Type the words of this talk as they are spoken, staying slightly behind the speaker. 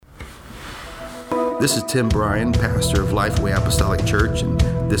This is Tim Bryan, pastor of Lifeway Apostolic Church, and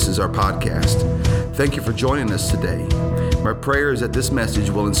this is our podcast. Thank you for joining us today. My prayer is that this message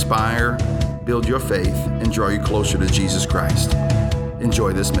will inspire, build your faith, and draw you closer to Jesus Christ.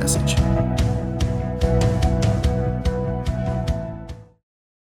 Enjoy this message.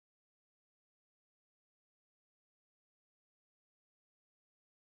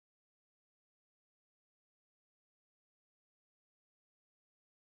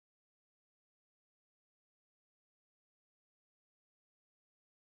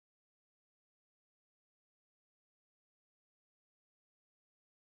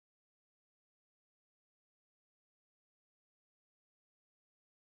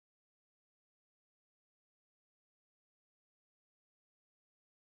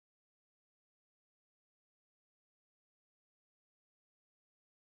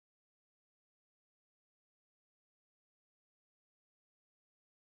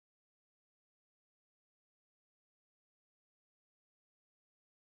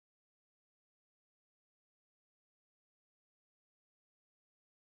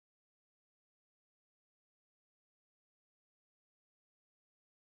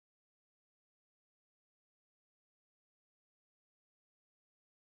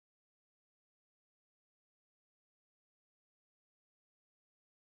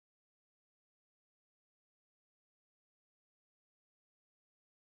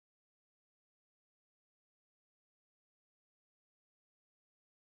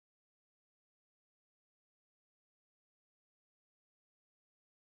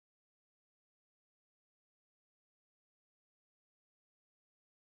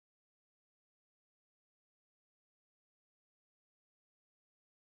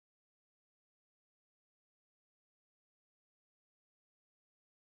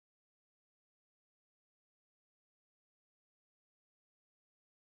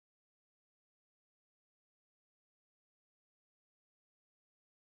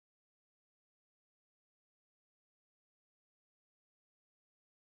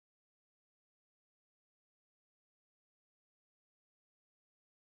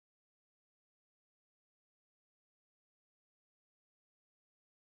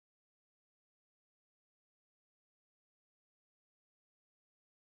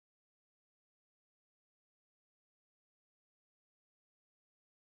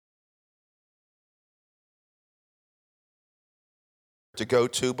 To go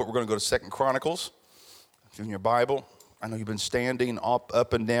to, but we're going to go to 2 Chronicles. If you're in your Bible, I know you've been standing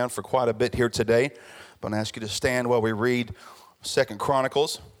up and down for quite a bit here today, but I'm going to ask you to stand while we read 2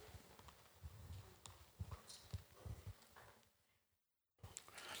 Chronicles.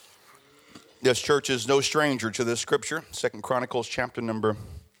 This church is no stranger to this scripture. 2 Chronicles chapter number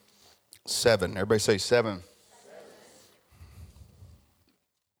 7. Everybody say 7.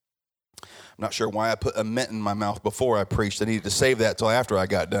 I'm not sure why I put a mint in my mouth before I preached. I needed to save that till after I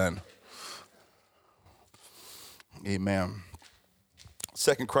got done. Amen.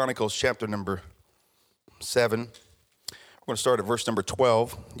 2 Chronicles chapter number 7. We're going to start at verse number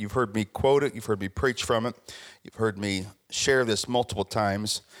 12. You've heard me quote it. You've heard me preach from it. You've heard me share this multiple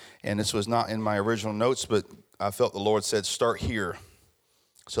times. And this was not in my original notes, but I felt the Lord said, start here.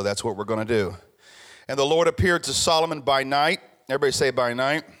 So that's what we're going to do. And the Lord appeared to Solomon by night. Everybody say by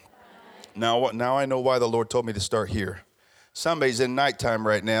night. Now I know why the Lord told me to start here. Somebody's in nighttime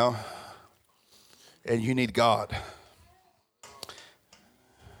right now, and you need God.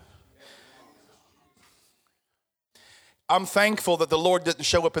 I'm thankful that the Lord didn't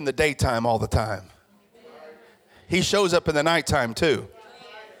show up in the daytime all the time. He shows up in the nighttime too.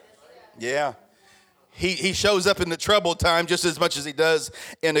 Yeah. He shows up in the troubled time just as much as he does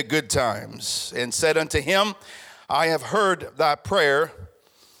in the good times. And said unto him, I have heard thy prayer,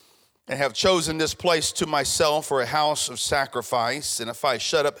 and have chosen this place to myself for a house of sacrifice. And if I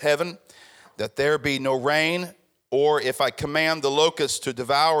shut up heaven, that there be no rain, or if I command the locusts to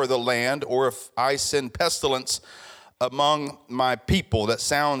devour the land, or if I send pestilence among my people. That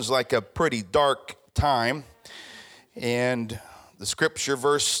sounds like a pretty dark time. And the scripture,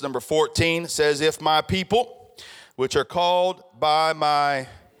 verse number 14, says, if my people, which are called by my,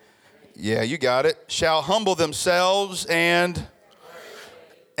 yeah, you got it, shall humble themselves and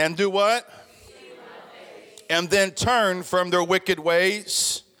do what? And then turn from their wicked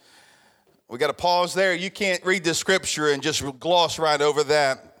ways. We got to pause there. You can't read the scripture and just gloss right over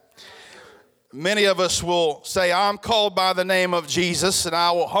that. Many of us will say, I'm called by the name of Jesus, and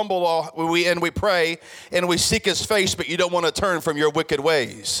I will humble all, and we pray, and we seek his face, but you don't want to turn from your wicked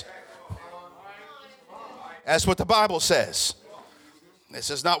ways. That's what the Bible says.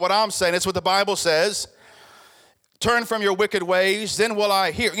 This is not what I'm saying. It's what the Bible says. Turn from your wicked ways, then will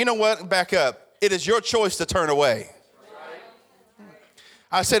I hear. You know what? Back up. It is your choice to turn away.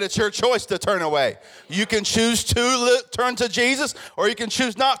 I said it's your choice to turn away. You can choose to turn to Jesus, or you can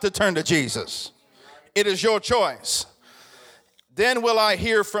choose not to turn to Jesus. It is your choice. Then will I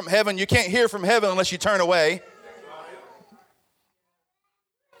hear from heaven. You can't hear from heaven unless you turn away.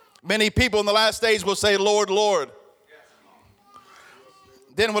 Many people in the last days will say, Lord, Lord.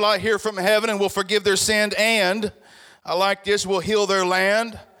 Then will I hear from heaven and will forgive their sin, and I like this, will heal their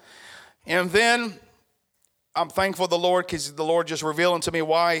land. And then I'm thankful to the Lord because the Lord just revealed unto me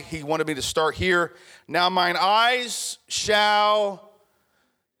why he wanted me to start here. Now mine eyes shall...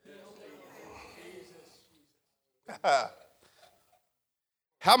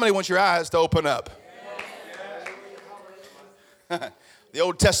 How many want your eyes to open up? The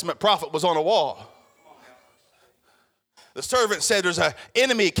Old Testament prophet was on a wall. The servant said there's an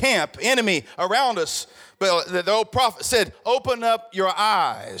enemy camp, enemy around us. But the old prophet said, open up your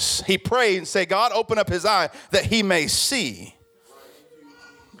eyes. He prayed and said, God, open up his eye that he may see.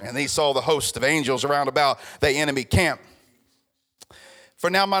 And he saw the host of angels around about the enemy camp. For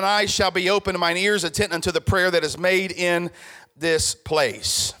now mine eyes shall be open and mine ears attent unto the prayer that is made in this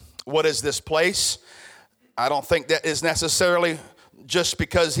place. What is this place? I don't think that is necessarily just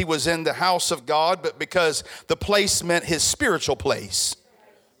because he was in the house of God, but because the place meant his spiritual place.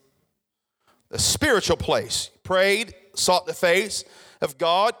 The spiritual place. He prayed, sought the face of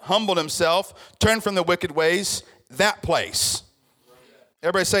God, humbled himself, turned from the wicked ways. That place.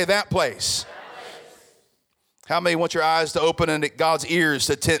 Everybody say that place. How many want your eyes to open and God's ears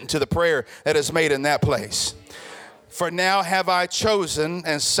to attend to the prayer that is made in that place? For now have I chosen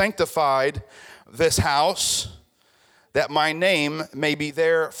and sanctified this house, that my name may be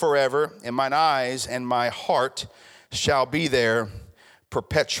there forever, and mine eyes and my heart shall be there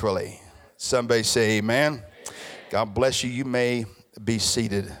perpetually. Somebody say amen. Amen. God bless you. You may be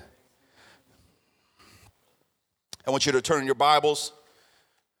seated. I want you to turn your Bibles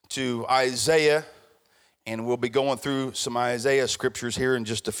to Isaiah, and we'll be going through some Isaiah scriptures here in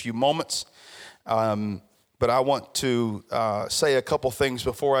just a few moments. But I want to say a couple things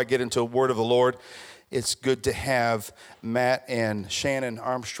before I get into a word of the Lord. It's good to have Matt and Shannon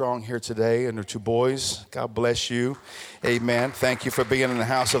Armstrong here today and their two boys. God bless you. Amen. Thank you for being in the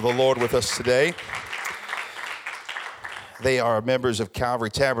house of the Lord with us today. They are members of Calvary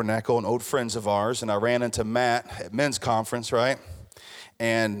Tabernacle and old friends of ours. And I ran into Matt at men's conference, right?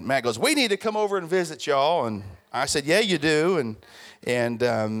 And Matt goes, we need to come over and visit y'all. And I said, yeah, you do. And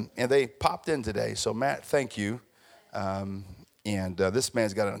they popped in today. So Matt, thank you. This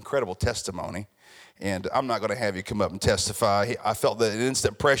man's got an incredible testimony. And I'm not going to have you come up and testify. I felt the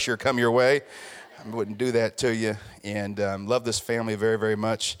instant pressure come your way. I wouldn't do that to you. And love this family very, very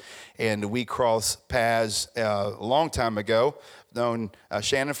much. And we crossed paths a long time ago. Known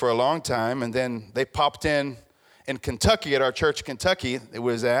Shannon for a long time. And then they popped in Kentucky at our church in Kentucky it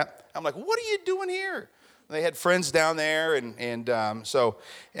was at. I'm like, what are you doing here? They had friends down there. So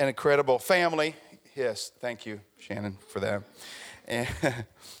an incredible family. Yes, thank you, Shannon, for that. And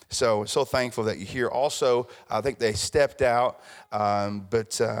so thankful that you're here. Also, I think they stepped out,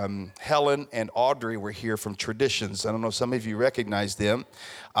 but Helen and Audrey were here from Traditions. I don't know if some of you recognize them.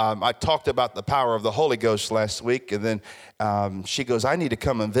 I talked about the power of the Holy Ghost last week, and then she goes, I need to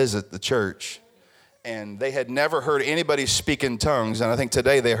come and visit the church. And they had never heard anybody speak in tongues, and I think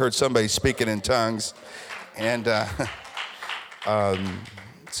today they heard somebody speaking in tongues. And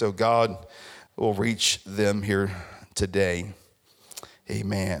so God will reach them here today.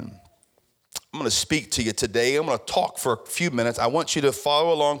 Amen. I'm going to speak to you today. I'm going to talk for a few minutes. I want you to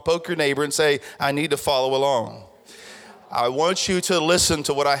follow along. Poke your neighbor and say, I need to follow along. I want you to listen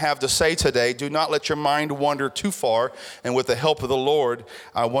to what I have to say today. Do not let your mind wander too far. And with the help of the Lord,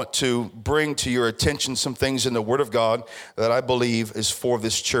 I want to bring to your attention some things in the Word of God that I believe is for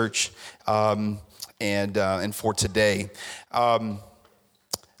this church and for today.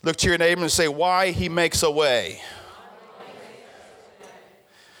 Look to your neighbor and say, why he makes a way.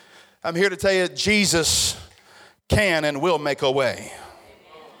 I'm here to tell you Jesus can and will make a way.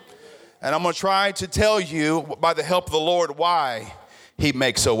 And I'm going to try to tell you by the help of the Lord why he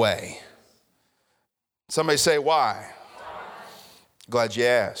makes a way. Somebody say why. Glad you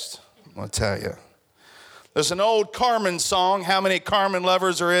asked. I'm going to tell you. There's an old Carmen song. How many Carmen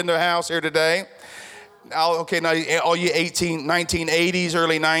lovers are in the house here today? Okay, now all you 1980s,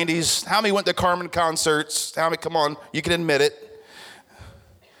 early 90s. How many went to Carmen concerts? How many? Come on, you can admit it.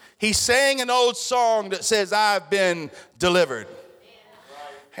 He sang an old song that says, I've been delivered.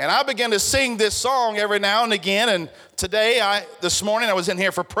 And I begin to sing this song every now and again. And this morning I was in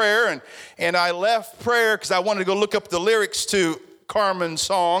here for prayer. And I left prayer because I wanted to go look up the lyrics to Carmen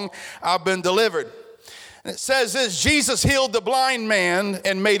song, I've been delivered. And it says this, Jesus healed the blind man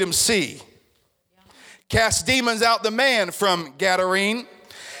and made him see. Cast demons out the man from Gadarene.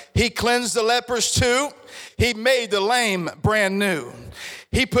 He cleansed the lepers too. He made the lame brand new.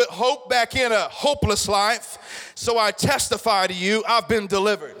 He put hope back in a hopeless life. So I testify to you, I've been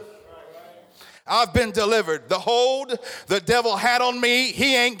delivered. I've been delivered. The hold the devil had on me,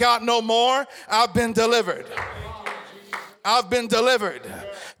 he ain't got no more. I've been delivered. I've been delivered.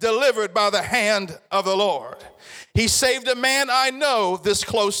 Delivered by the hand of the Lord. He saved a man I know this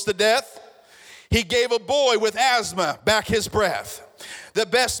close to death. He gave a boy with asthma back his breath. The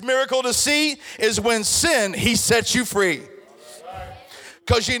best miracle to see is when sin, he sets you free.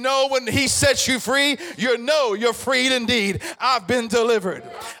 Because you know when he sets you free, you know you're freed indeed. I've been delivered.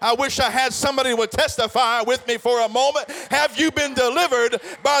 I wish I had somebody who would testify with me for a moment. Have you been delivered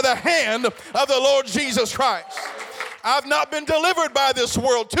by the hand of the Lord Jesus Christ? I've not been delivered by this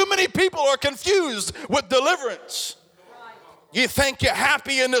world. Too many people are confused with deliverance. You think you're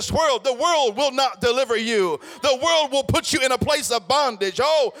happy in this world. The world will not deliver you. The world will put you in a place of bondage.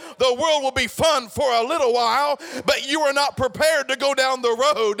 Oh, the world will be fun for a little while, but you are not prepared to go down the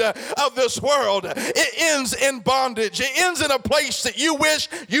road of this world. It ends in bondage. It ends in a place that you wish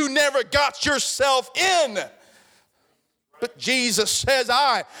you never got yourself in. But Jesus says,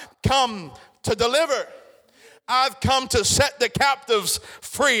 I come to deliver. I've come to set the captives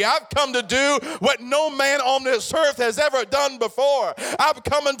free. I've come to do what no man on this earth has ever done before. I'm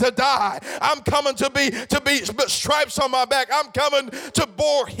coming to die. I'm coming to be stripes on my back. I'm coming to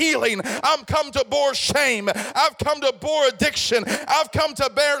bore healing. I'm come to bore shame. I've come to bore addiction. I've come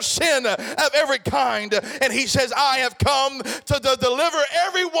to bear sin of every kind. And he says, I have come to deliver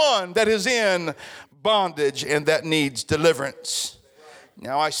everyone that is in bondage and that needs deliverance.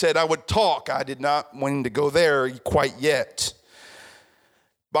 Now, I said I would talk. I did not want to go there quite yet.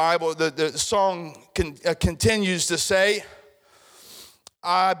 The song continues to say,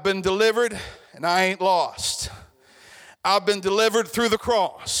 I've been delivered and I ain't lost. I've been delivered through the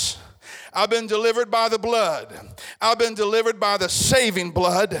cross. I've been delivered by the blood. I've been delivered by the saving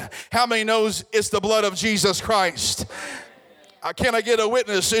blood. How many knows it's the blood of Jesus Christ? Can I get a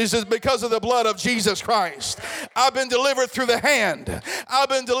witness? Is it because of the blood of Jesus Christ? I've been delivered through the hand. I've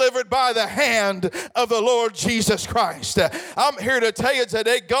been delivered by the hand of the Lord Jesus Christ. I'm here to tell you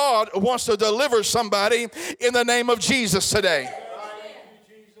today, God wants to deliver somebody in the name of Jesus today.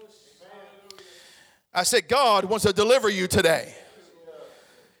 I said, God wants to deliver you today.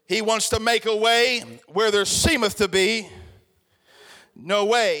 He wants to make a way where there seemeth to be no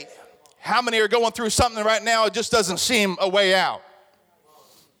way. How many are going through something right now, it just doesn't seem a way out?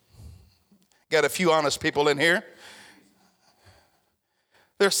 Got a few honest people in here.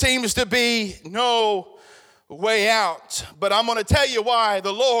 There seems to be no way out, but I'm going to tell you why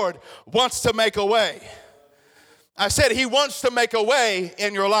the Lord wants to make a way. I said he wants to make a way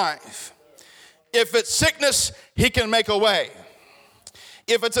in your life. If it's sickness, he can make a way.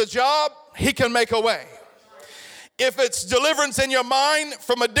 If it's a job, he can make a way. If it's deliverance in your mind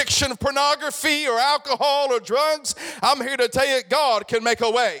from addiction of pornography or alcohol or drugs, I'm here to tell you God can make a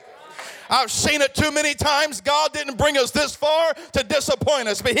way. I've seen it too many times. God didn't bring us this far to disappoint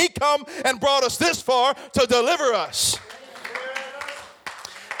us, but he come and brought us this far to deliver us.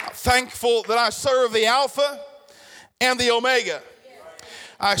 I'm thankful that I serve the Alpha and the Omega.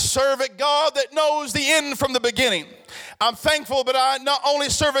 I serve a God that knows the end from the beginning. I'm thankful that I not only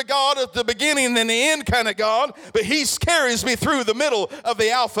serve a God at the beginning and the end kind of God, but he carries me through the middle of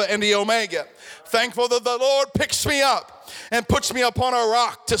the Alpha and the Omega. Thankful that the Lord picks me up and puts me upon a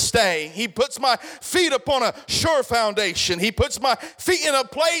rock to stay. He puts my feet upon a sure foundation. He puts my feet in a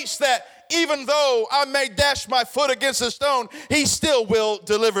place that even though I may dash my foot against a stone, he still will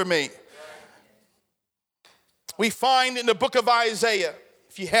deliver me. We find in the book of Isaiah,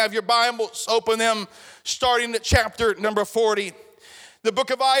 if you have your Bibles, open them starting at chapter number 40. The book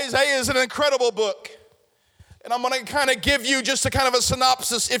of Isaiah is an incredible book. And I'm going to kind of give you just a kind of a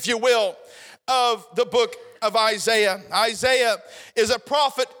synopsis, if you will, of the book of Isaiah. Isaiah is a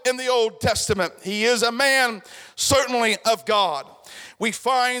prophet in the Old Testament. He is a man certainly of God. We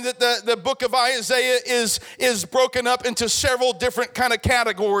find that the book of Isaiah is broken up into several different kind of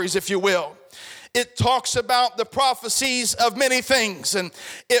categories, if you will. It talks about the prophecies of many things, and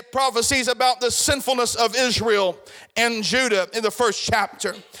it prophesies about the sinfulness of Israel and Judah in the first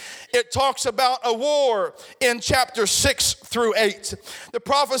chapter. It talks about a war in chapter 6 through 8. The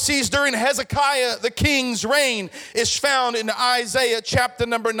prophecies during Hezekiah, the king's reign, is found in Isaiah chapter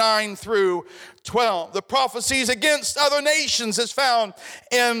number 9 through 12. The prophecies against other nations is found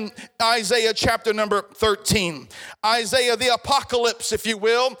in Isaiah chapter number 13. Isaiah, the apocalypse, if you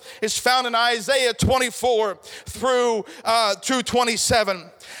will, is found in Isaiah 24 through 27.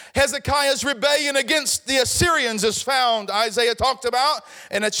 Hezekiah's rebellion against the Assyrians is found, Isaiah talked about,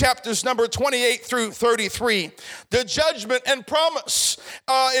 in the chapters number 28 through 33. The judgment and promise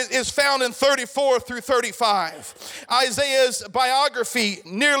is found in 34 through 35. Isaiah's biography,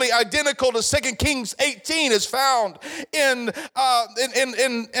 nearly identical to 2 Kings 18, is found in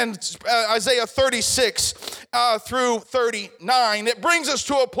Isaiah 36 through 39. It brings us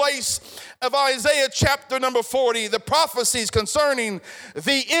to a place of Isaiah chapter number 40, the prophecies concerning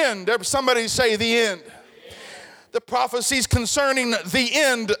the end. Somebody say the end. The prophecies concerning the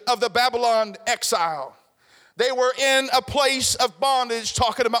end of the Babylon exile. They were in a place of bondage,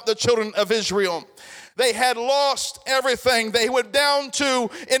 talking about the children of Israel. They had lost everything. They went down to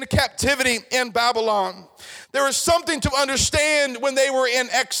in captivity in Babylon. There is something to understand when they were in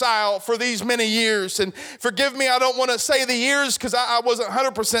exile for these many years. And forgive me, I don't want to say the years because I wasn't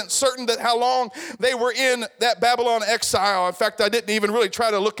 100% certain that how long they were in that Babylon exile. In fact, I didn't even really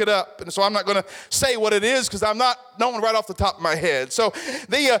try to look it up. And so I'm not going to say what it is because I'm not knowing right off the top of my head. So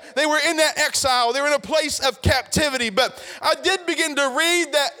they were in that exile. They were in a place of captivity. But I did begin to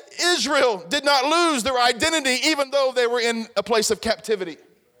read that Israel did not lose their identity even though they were in a place of captivity.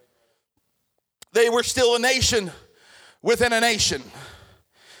 They were still a nation within a nation.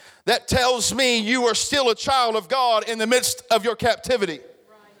 That tells me you are still a child of God in the midst of your captivity.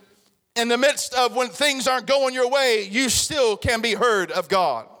 In the midst of when things aren't going your way, you still can be heard of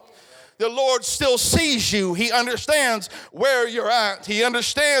God. The Lord still sees you. He understands where you're at. He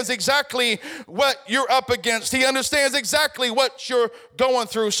understands exactly what you're up against. He understands exactly what you're going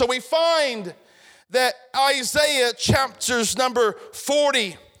through. So we find that Isaiah chapters number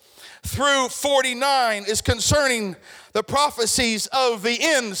 40 through 49 is concerning the prophecies of the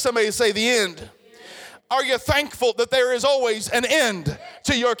end. Somebody say the end. Are you thankful that there is always an end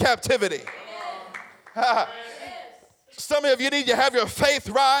to your captivity? Some of you need to have your faith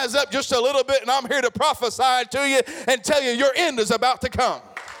rise up just a little bit, and I'm here to prophesy to you and tell you your end is about to come.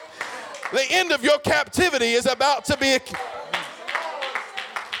 The end of your captivity is about to be.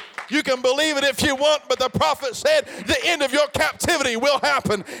 You can believe it if you want, but the prophet said the end of your captivity will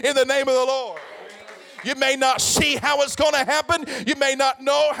happen in the name of the Lord. You may not see how it's going to happen. You may not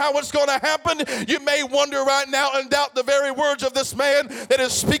know how it's going to happen. You may wonder right now and doubt the very words of this man that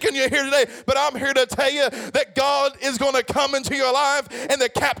is speaking to you here today. But I'm here to tell you that God is going to come into your life, and the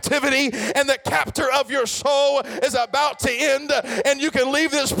captivity and the captor of your soul is about to end, and you can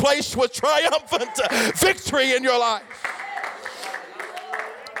leave this place with triumphant victory in your life.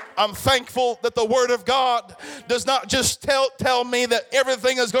 I'm thankful that the Word of God does not just tell me that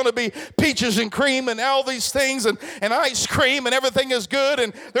everything is going to be peaches and cream and all these things and ice cream and everything is good.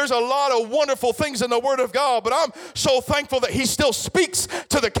 And there's a lot of wonderful things in the Word of God. But I'm so thankful that He still speaks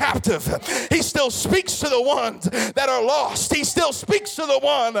to the captive. He still speaks to the ones that are lost. He still speaks to the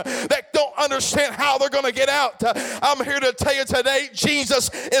one that don't understand how they're going to get out. I'm here to tell you today, Jesus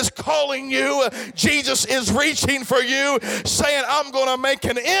is calling you. Jesus is reaching for you, saying, I'm going to make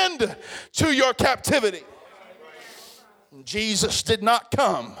an end to your captivity. Jesus did not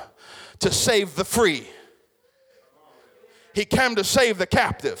come to save the free. He came to save the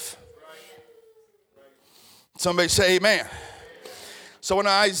captive. Somebody say amen. So in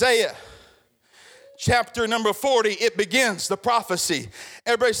Isaiah chapter number 40, it begins, the prophecy.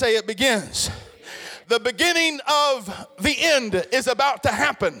 Everybody say it begins. The beginning of the end is about to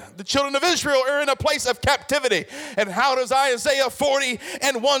happen. The children of Israel are in a place of captivity. And how does Isaiah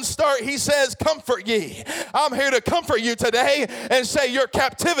 40:1 start? He says, comfort ye. I'm here to comfort you today and say your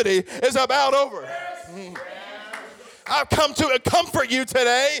captivity is about over. I've come to comfort you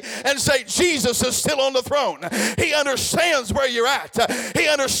today and say Jesus is still on the throne. He understands where you're at. He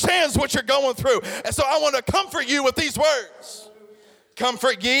understands what you're going through. And so I want to comfort you with these words.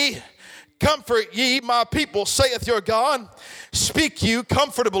 Comfort ye. Comfort ye, my people, saith your God. Speak you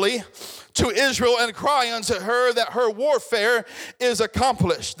comfortably to Israel and cry unto her that her warfare is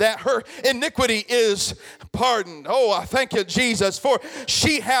accomplished, that her iniquity is pardoned. Oh, I thank you, Jesus, for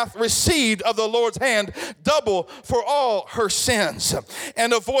she hath received of the Lord's hand double for all her sins.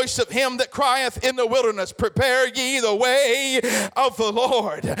 And the voice of him that crieth in the wilderness, prepare ye the way of the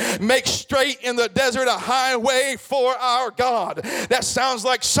Lord. Make straight in the desert a highway for our God. That sounds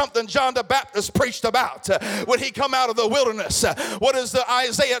like something John the Baptist preached about when he come out of the wilderness. What is the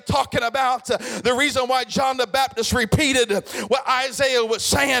Isaiah talking about? about the reason why John the Baptist repeated what Isaiah was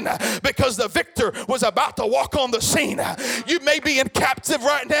saying, because the victor was about to walk on the scene. You may be in captive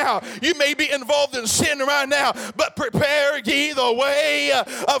right now. You may be involved in sin right now, but prepare ye the way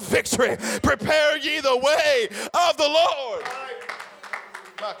of victory. Prepare ye the way of the Lord.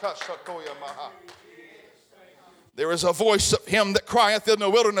 There is a voice of him that crieth in the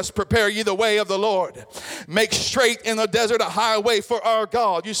wilderness, prepare ye the way of the Lord. Make straight in the desert a highway for our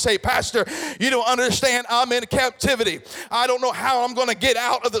God. You say, Pastor, you don't understand. I'm in captivity. I don't know how I'm going to get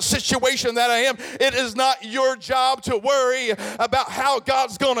out of the situation that I am. It is not your job to worry about how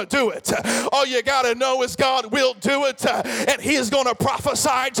God's going to do it. All you got to know is God will do it, and he is going to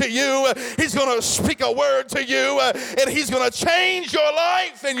prophesy to you. He's going to speak a word to you, and he's going to change your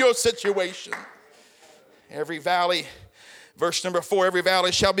life and your situation. Every valley, verse number 4, every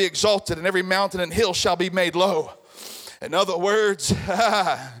valley shall be exalted, and every mountain and hill shall be made low. In other words,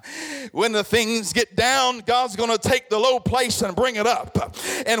 when the things get down, God's going to take the low place and bring it up.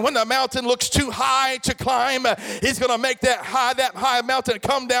 And when the mountain looks too high to climb, he's going to make that high mountain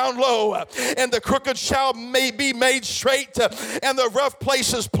come down low. And the crooked shall be made straight, and the rough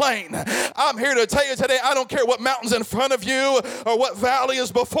places plain. I'm here to tell you today, I don't care what mountain's in front of you or what valley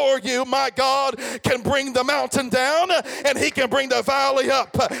is before you. My God can bring the mountain down, and he can bring the valley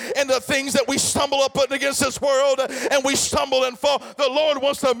up. And the things that we stumble up against this world, and we stumble and fall, the Lord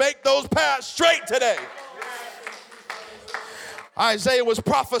wants to make those paths straight today. Isaiah was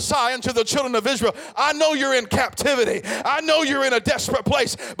prophesying to the children of Israel, I know you're in captivity. I know you're in a desperate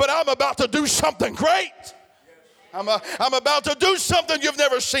place, but I'm about to do something great. I'm about to do something you've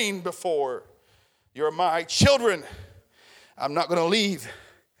never seen before. You're my children. I'm not going to leave.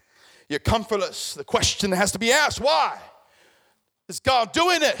 You're comfortless. The question has to be asked, why? Is God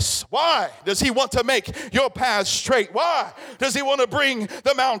doing this? Why does he want to make your path straight? Why does he want to bring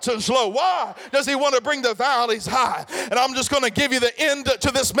the mountains low? Why does he want to bring the valleys high? And I'm just going to give you the end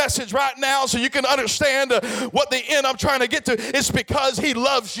to this message right now so you can understand what the end I'm trying to get to. It's because he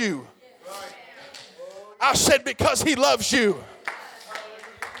loves you. I said because he loves you.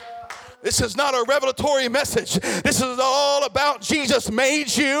 This is not a revelatory message. This is all about Jesus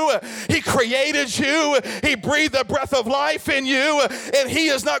made you. He created you. He breathed the breath of life in you. And he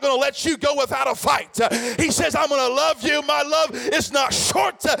is not going to let you go without a fight. He says, I'm going to love you. My love is not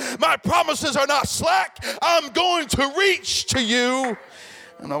short. My promises are not slack. I'm going to reach to you.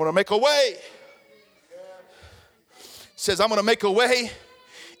 And I'm going to make a way. He says, I'm going to make a way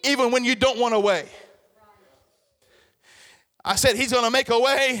even when you don't want a way. I said he's going to make a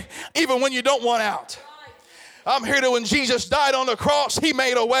way even when you don't want out. I'm here to, when Jesus died on the cross, he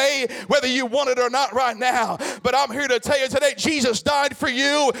made a way whether you want it or not right now. But I'm here to tell you today, Jesus died for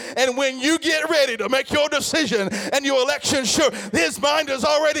you. And when you get ready to make your decision and your election sure, his mind is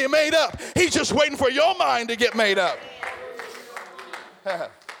already made up. He's just waiting for your mind to get made up.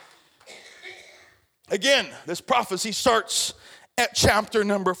 Again, this prophecy starts at chapter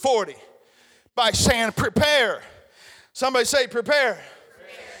number 40 by saying, prepare. Somebody say, prepare.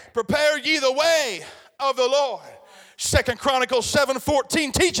 Prepare ye the way of the Lord. 2 Chronicles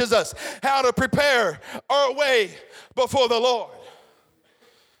 7:14 teaches us how to prepare our way before the Lord.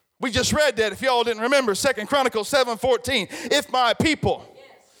 We just read that if y'all didn't remember, 2 Chronicles 7:14. If my people.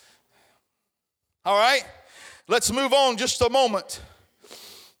 All right, let's move on just a moment.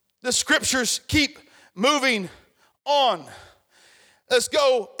 The scriptures keep moving on. Let's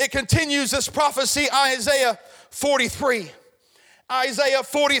go. It continues this prophecy, Isaiah 43. Isaiah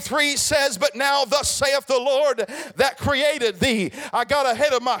 43 says, but now thus saith the Lord that created thee. I got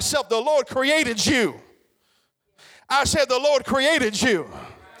ahead of myself. The Lord created you. I said the Lord created you.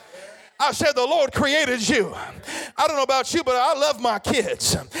 I said the Lord created you. I don't know about you, but I love my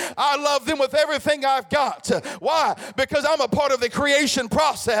kids. I love them with everything I've got. Why? Because I'm a part of the creation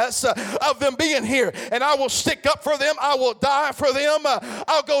process of them being here. And I will stick up for them. I will die for them.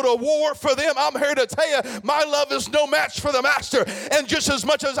 I'll go to war for them. I'm here to tell you, my love is no match for the master. And just as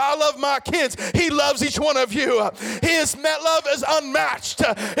much as I love my kids, he loves each one of you. His love is unmatched.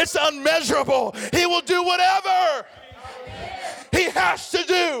 It's unmeasurable. He will do whatever he has to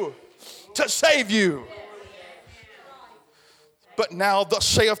do to save you. But now thus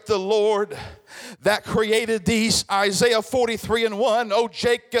saith the Lord that created these, Isaiah 43:1, O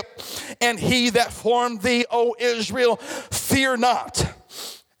Jacob, and he that formed thee, O Israel, fear not.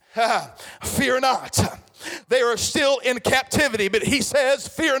 Fear not. They are still in captivity, but he says,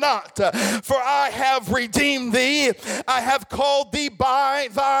 fear not, for I have redeemed thee. I have called thee by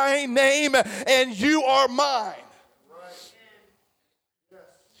thy name, and you are mine.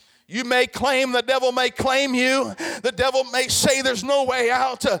 You may claim, the devil may claim you. The devil may say there's no way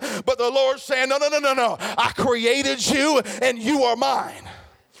out. But the Lord's saying, no. I created you and you are mine.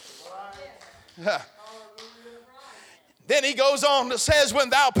 Then he goes on to says, when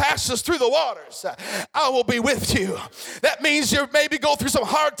thou passest through the waters, I will be with you. That means you maybe go through some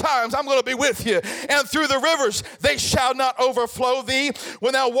hard times. I'm going to be with you. And through the rivers, they shall not overflow thee.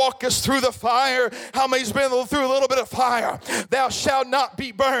 When thou walkest through the fire, how many's been through a little bit of fire? Thou shalt not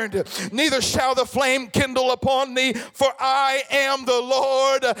be burned, neither shall the flame kindle upon thee. For I am the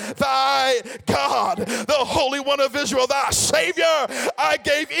Lord thy God, the Holy One of Israel, thy Savior. I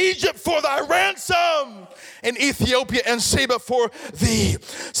gave Egypt for thy ransom, and Ethiopia and Seba for thee.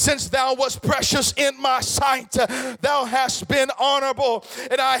 Since thou wast precious in my sight, thou hast been honorable,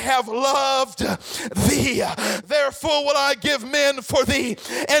 and I have loved thee. Therefore will I give men for thee,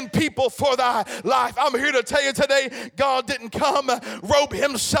 and people for thy life. I'm here to tell you today, God didn't come robe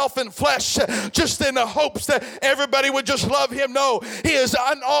himself in flesh just in the hopes that everybody would just love him. No, he is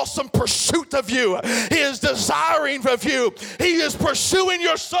an awesome pursuit of you. He is desiring of you. He is pursuing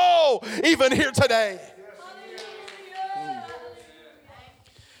your soul even here today.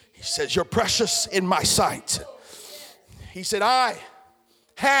 He says, you're precious in my sight. He said, I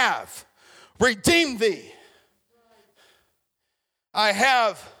have redeemed thee. I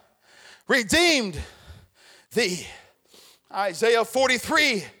have redeemed thee. Isaiah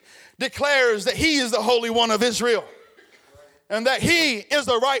 43 declares that he is the Holy One of Israel and that he is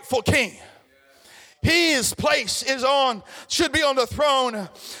the rightful king. His place should be on the throne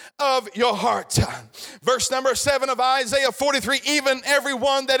of your heart. Verse number 7 of Isaiah 43, even every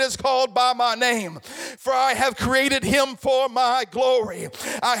one that is called by my name, for I have created him for my glory.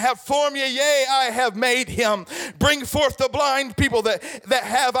 I have formed you, yea, I have made him. Bring forth the blind people that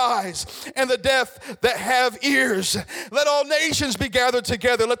have eyes, and the deaf that have ears. Let all nations be gathered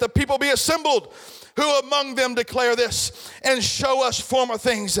together. Let the people be assembled. Who among them declare this and show us former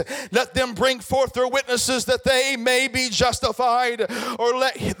things? Let them bring forth their witnesses that they may be justified, or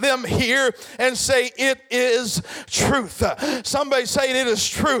let them hear and say it is truth. Somebody say it is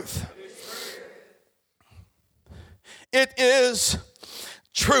truth. It is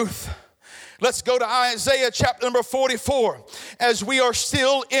truth. Let's go to Isaiah chapter number 44 as we are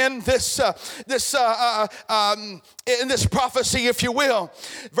still in this prophecy, if you will.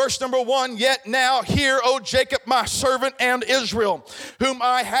 Verse number 1, yet now hear, O Jacob, my servant, and Israel, whom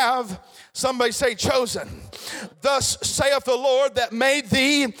I have, somebody say, chosen. Thus saith the Lord that made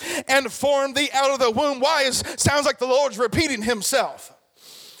thee and formed thee out of the womb. Sounds like the Lord's repeating himself.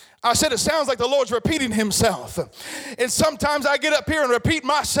 I said it sounds like the Lord's repeating himself. And sometimes I get up here and repeat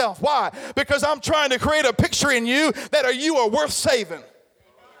myself. Why? Because I'm trying to create a picture in you that you are worth saving.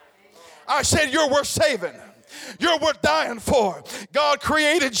 I said you're worth saving. You're worth dying for. God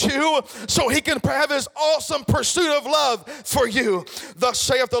created you so he can have his awesome pursuit of love for you. Thus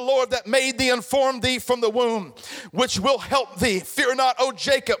saith the Lord that made thee and formed thee from the womb, which will help thee. Fear not, O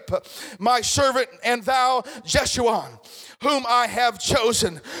Jacob, my servant, and thou, Jeshurun, whom I have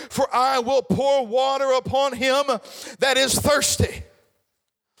chosen, for I will pour water upon him that is thirsty.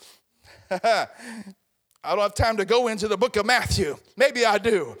 I don't have time to go into the book of Matthew. Maybe I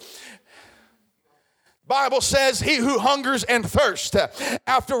do. Bible says, he who hungers and thirsts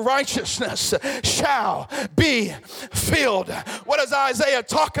after righteousness shall be filled. What is Isaiah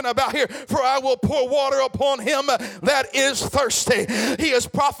talking about here? For I will pour water upon him that is thirsty. He is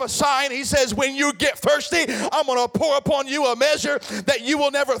prophesying. He says, when you get thirsty, I'm going to pour upon you a measure that you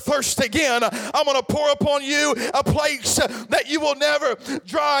will never thirst again. I'm going to pour upon you a place that you will never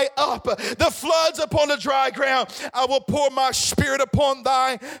dry up. The floods upon the dry ground. I will pour my spirit upon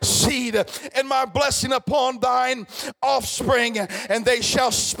thy seed and my blessing upon thine offspring, and they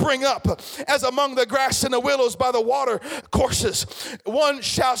shall spring up as among the grass and the willows by the water courses. One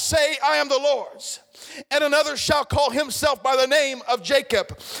shall say, I am the Lord's, and another shall call himself by the name of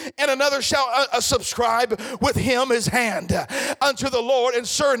Jacob, and another shall subscribe with him his hand unto the Lord, and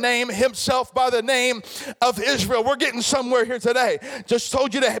surname himself by the name of Israel. We're getting somewhere here today. Just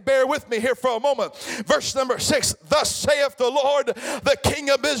told you to bear with me here for a moment. Verse number 6, thus saith the Lord, the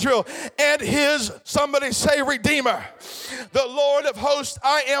King of Israel, and his, somebody say, Redeemer. The Lord of hosts,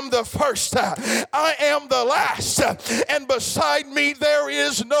 I am the first, I am the last, and beside me there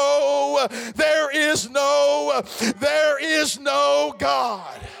is no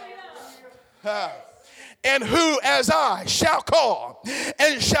God. and who as I shall call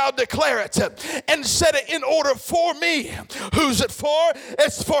and shall declare it and set it in order for me. Who's it for?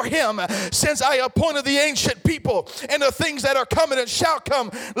 It's for him. Since I appointed the ancient people and the things that are coming and shall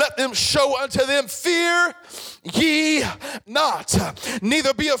come, let them show unto them. Fear ye not,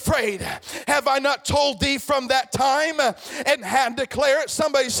 neither be afraid. Have I not told thee from that time and had declared it?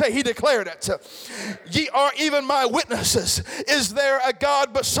 Somebody say he declared it. Ye are even my witnesses. Is there a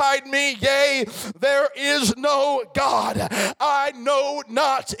God beside me? Yea, there is no God. I know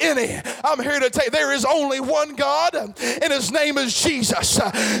not any. I'm here to tell you there is only one God, and his name is Jesus.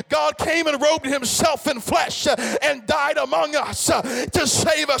 God came and robed himself in flesh and died among us to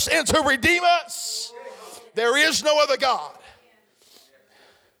save us and to redeem us. There is no other God.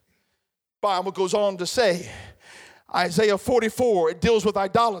 Bible goes on to say, Isaiah 44, it deals with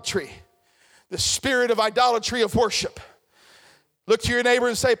idolatry, the spirit of idolatry of worship. Look to your neighbor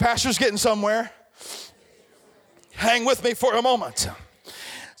and say, Pastor's getting somewhere. Hang with me for a moment.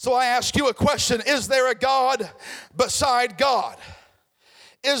 So I ask you a question. Is there a God beside God?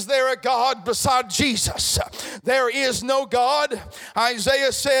 Is there a God beside Jesus? There is no God.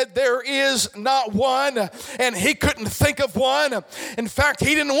 Isaiah said there is not one, and he couldn't think of one. In fact,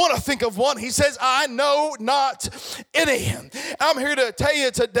 he didn't want to think of one. He says, I know not any. I'm here to tell you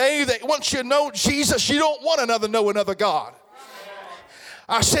today that once you know Jesus, you don't want to know another God.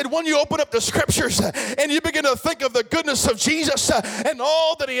 I said, when you open up the scriptures and you begin to think of the goodness of Jesus and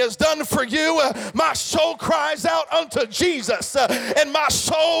all that he has done for you, my soul cries out unto Jesus. And my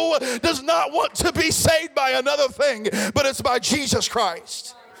soul does not want to be saved by another thing, but it's by Jesus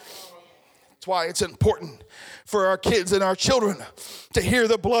Christ. That's why it's important for our kids and our children to hear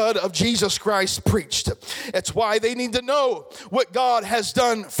the blood of Jesus Christ preached. That's why they need to know what God has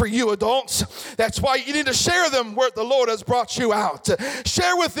done for you adults. That's why you need to share them where the Lord has brought you out.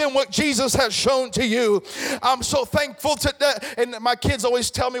 Share with them what Jesus has shown to you. I'm so thankful to that. And my kids always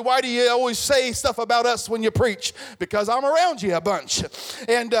tell me, why do you always say stuff about us when you preach? Because I'm around you a bunch.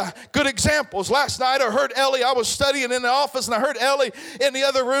 And good examples. Last night I heard Ellie, I was studying in the office and I heard Ellie in the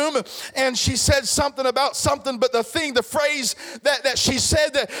other room and she said something about something, but the phrase that she said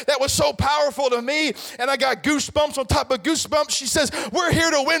that was so powerful to me, and I got goosebumps on top of goosebumps. She says, we're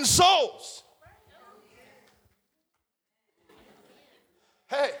here to win souls.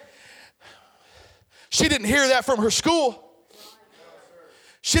 Hey, she didn't hear that from her school.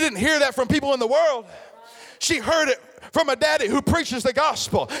 She didn't hear that from people in the world. She heard it from a daddy who preaches the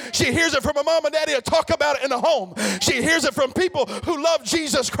gospel. She hears it from a mom and daddy who talk about it in the home. She hears it from people who love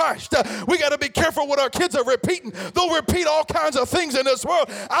Jesus Christ. We got to be careful what our kids are repeating. They'll repeat all kinds of things in this world.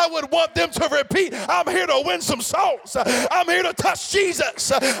 I would want them to repeat, I'm here to win some souls. I'm here to touch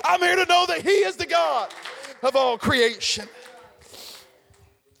Jesus. I'm here to know that he is the God of all creation.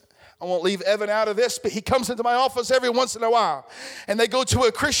 I won't leave Evan out of this, but he comes into my office every once in a while. And they go to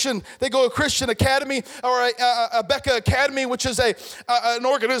a Christian academy or a Becca Academy, which is an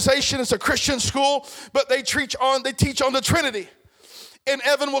organization. It's a Christian school, but they teach on the Trinity. And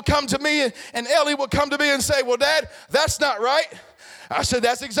Evan will come to me and Ellie will come to me and say, well, Dad, that's not right. I said,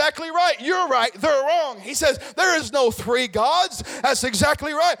 that's exactly right. You're right. They're wrong. He says, there is no three gods. That's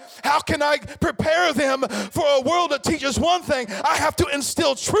exactly right. How can I prepare them for a world that teaches one thing? I have to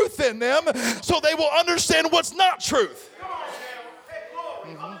instill truth in them so they will understand what's not truth.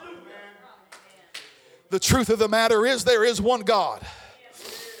 Mm-hmm. The truth of the matter is there is one God.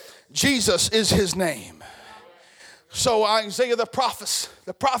 Jesus is his name. So Isaiah the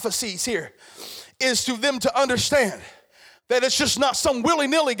prophecies here is to them to understand that it's just not some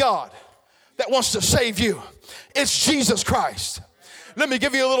willy-nilly God that wants to save you. It's Jesus Christ. Let me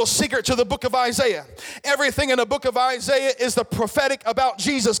give you a little secret to the book of Isaiah. Everything in the book of Isaiah is the prophetic about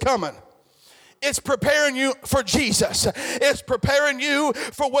Jesus coming. It's preparing you for Jesus. It's preparing you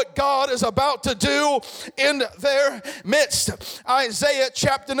for what God is about to do in their midst. Isaiah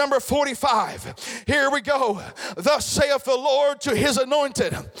chapter number 45. Here we go. Thus saith the Lord to his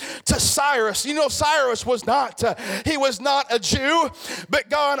anointed, to Cyrus. You know, Cyrus was not a Jew, but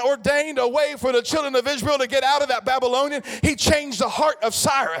God ordained a way for the children of Israel to get out of that Babylonian. He changed the heart of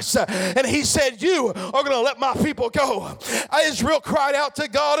Cyrus, and he said, you are going to let my people go. Israel cried out to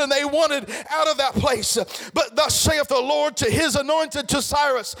God, and they wanted out of that place. But thus saith the Lord to his anointed, to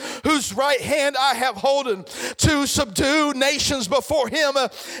Cyrus, whose right hand I have holden, to subdue nations before him,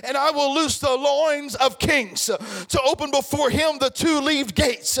 and I will loose the loins of kings, to open before him the two-leaved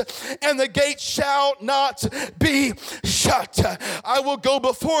gates, and the gate shall not be shut. I will go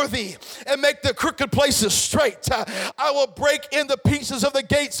before thee and make the crooked places straight. I will break into pieces of the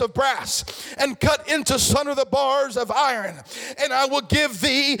gates of brass and cut into sunder the bars of iron. And I will give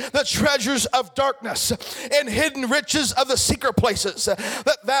thee the treasures of darkness and hidden riches of the secret places,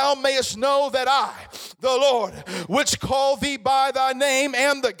 that thou mayest know that I, the Lord, which call thee by thy name,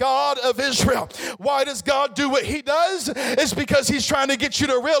 am the God of Israel. Why does God do what he does? It's because he's trying to get you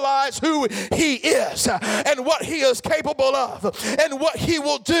to realize who he is and what he is capable of and what he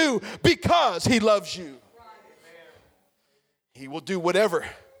will do because he loves you. He will do whatever.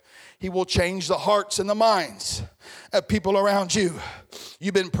 He will change the hearts and the minds of people around you.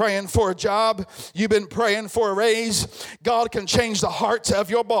 You've been praying for a job. You've been praying for a raise. God can change the hearts of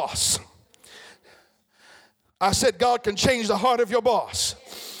your boss. I said God can change the heart of your boss.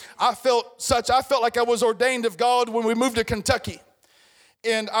 I felt like I was ordained of God when we moved to Kentucky.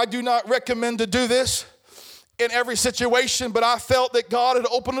 And I do not recommend to do this in every situation, but I felt that God had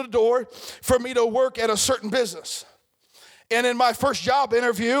opened the door for me to work at a certain business. And in my first job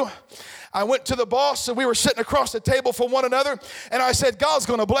interview, I went to the boss and we were sitting across the table from one another. And I said, God's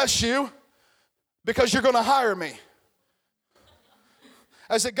going to bless you because you're going to hire me.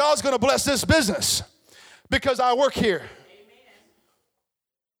 I said, God's going to bless this business because I work here.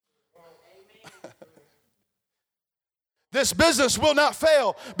 This business will not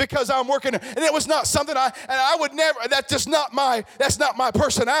fail because I'm working. And it was not something I would never, that's not my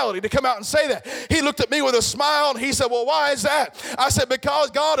personality to come out and say that. He looked at me with a smile and he said, well, why is that? I said, because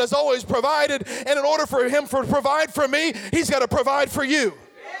God has always provided, and in order for him to provide for me, he's got to provide for you.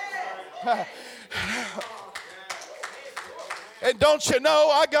 And don't you know,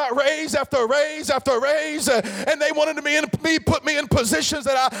 I got raise after raise after raise, and they wanted to put me in positions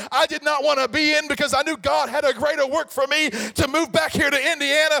that I did not want to be in because I knew God had a greater work for me to move back here to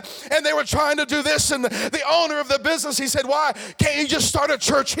Indiana, and they were trying to do this, and the owner of the business, he said, why can't you just start a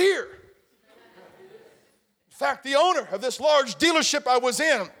church here? In fact, the owner of this large dealership I was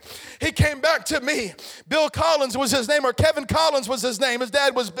in, he came back to me. Bill Collins was his name, or Kevin Collins was his name. His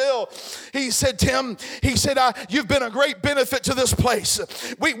dad was Bill. He said, Tim, he said, you've been a great benefit to this place.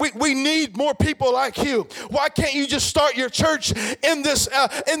 We need more people like you. Why can't you just start your church in this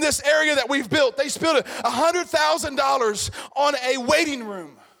area that we've built? They spent $100,000 on a waiting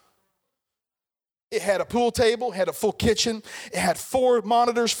room. It had a pool table, had a full kitchen. It had 4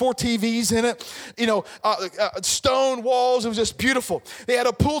 monitors, 4 TVs in it. Stone walls. It was just beautiful. They had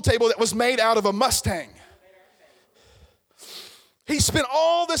a pool table that was made out of a Mustang. He spent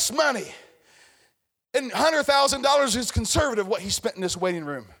all this money, and $100,000 is conservative what he spent in this waiting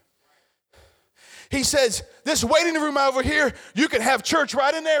room. He says, this waiting room over here, you can have church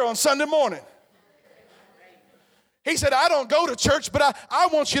right in there on Sunday morning. He said, I don't go to church, but I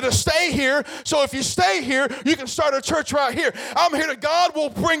want you to stay here. So if you stay here, you can start a church right here. I'm here that God will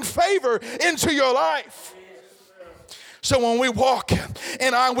bring favor into your life. So when we walk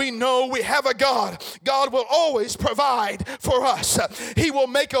and we know we have a God, God will always provide for us. He will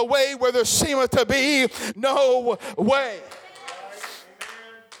make a way where there seemeth to be no way.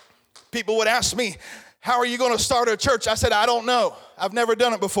 People would ask me, how are you going to start a church? I said, I don't know. I've never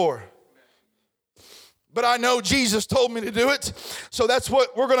done it before. But I know Jesus told me to do it, so that's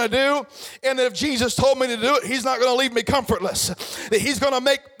what we're going to do. And if Jesus told me to do it, he's not going to leave me comfortless. He's going to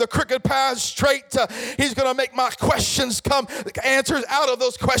make the crooked paths straight. He's going to make my questions come, answers out of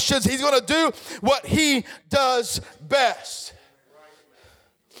those questions. He's going to do what he does best.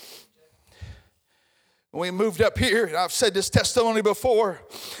 When we moved up here, and I've said this testimony before,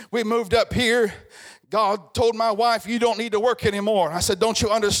 we moved up here. God told my wife, you don't need to work anymore. I said, don't you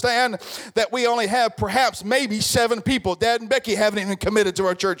understand that we only have perhaps maybe 7 people? Dad and Becky haven't even committed to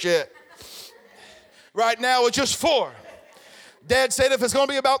our church yet. Right now, it's just 4. Dad said, if it's going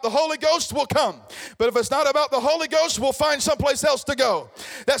to be about the Holy Ghost, we'll come. But if it's not about the Holy Ghost, we'll find someplace else to go.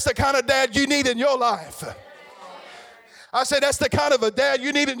 That's the kind of dad you need in your life. I said, that's the kind of a dad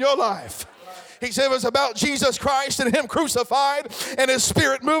you need in your life. He said it was about Jesus Christ and him crucified and his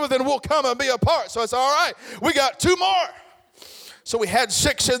spirit moving, and we'll come and be a part. So I said, all right, we got 2 more. So we had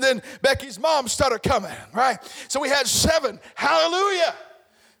 6, and then Becky's mom started coming, right? So we had 7. Hallelujah.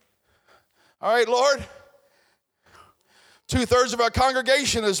 All right, Lord. 2/3 of our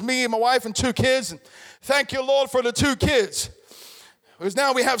congregation is me and my wife and 2 kids. And thank you, Lord, for the 2 kids. Because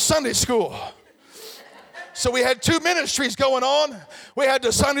now we have Sunday school. So we had 2 ministries going on. We had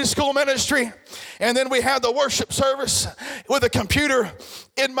the Sunday school ministry, and then we had the worship service with a computer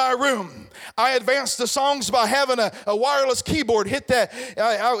in my room. I advanced the songs by having a wireless keyboard. Hit that.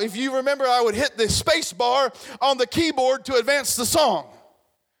 If you remember, I would hit the space bar on the keyboard to advance the song.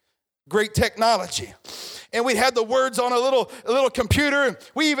 great technology. And we had the words on a little computer, and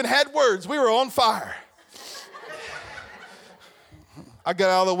we even had words. We were on fire. I got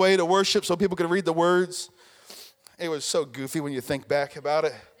out of the way to worship so people could read the words. It was so goofy when you think back about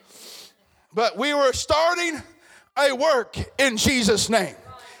it. But we were starting a work in Jesus' name.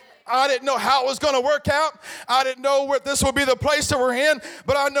 I didn't know how it was going to work out. I didn't know where this would be the place that we're in,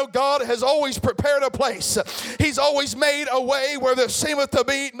 but I know God has always prepared a place. He's always made a way where there seemeth to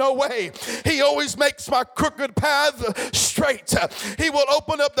be no way. He always makes my crooked path straight. He will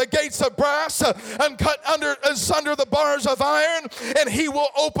open up the gates of brass and cut asunder the bars of iron, and he will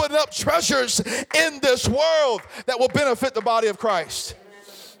open up treasures in this world that will benefit the body of Christ.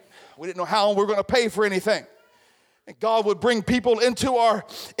 We didn't know how we were going to pay for anything. And God would bring people into our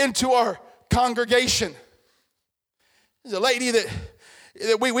congregation. There's a lady that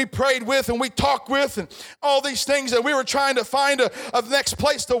we prayed with and we talked with and all these things, and we were trying to find a next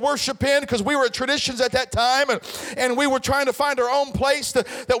place to worship in because we were at Traditions at that time, and we were trying to find our own place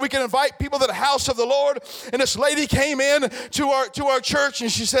that we can invite people to the house of the Lord. And this lady came in to our church,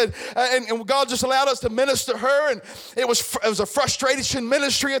 and she said, and God just allowed us to minister her, and it was a frustration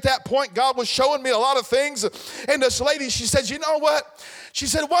ministry at that point. God was showing me a lot of things, and this lady, she said, you know what? She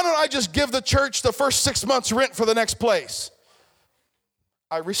said, why don't I just give the church the first 6 months rent for the next place?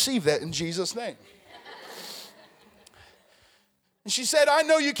 I received that in Jesus' name. And she said, I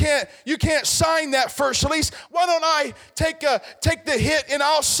know you can't sign that first lease. Why don't I take the hit and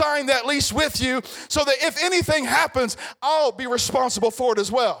I'll sign that lease with you so that if anything happens, I'll be responsible for it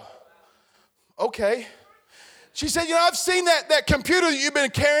as well. Okay. She said, I've seen that computer that you've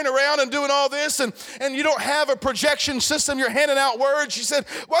been carrying around and doing all this, and you don't have a projection system. You're handing out words. She said,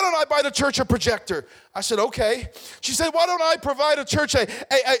 why don't I buy the church a projector? I said, okay. She said, why don't I provide a church a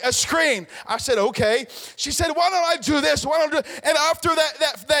screen? I said, okay. She said, why don't I do this? Why don't I do it? And after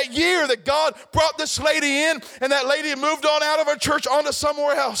that year that God brought this lady in, and that lady moved on out of our church onto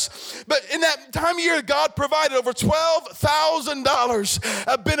somewhere else. But in that time of year, God provided over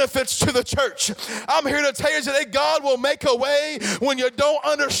 $12,000 of benefits to the church. I'm here to tell you today, God will make a way when you don't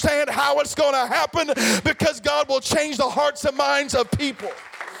understand how it's going to happen, because God will change the hearts and minds of people.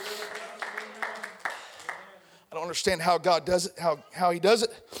 I don't understand how God does it, how he does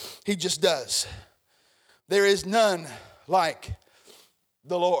it. He just does. There is none like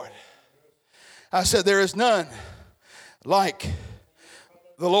the Lord. I said there is none like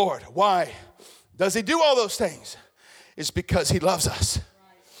the Lord. Why does he do all those things? It's because he loves us.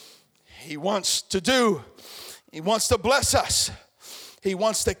 He wants to bless us. He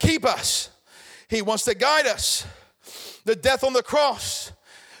wants to keep us. He wants to guide us. The death on the cross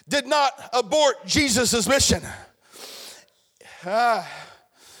did not abort Jesus' mission.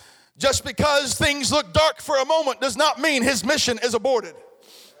 Just because things look dark for a moment does not mean his mission is aborted.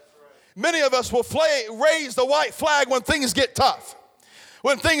 Many of us will raise the white flag when things get tough,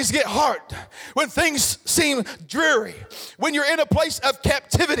 when things get hard, when things seem dreary, when you're in a place of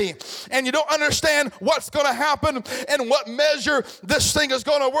captivity and you don't understand what's going to happen and what measure this thing is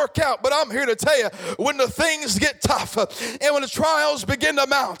going to work out. But I'm here to tell you, when the things get tough and when the trials begin to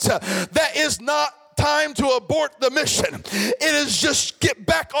mount, that is not time to abort the mission. It is just get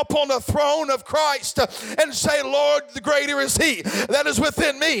back up on the throne of Christ and say, Lord, the greater is he that is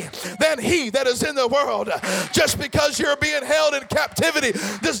within me than he that is in the world. Just because you're being held in captivity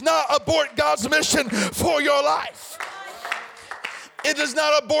does not abort God's mission for your life. It does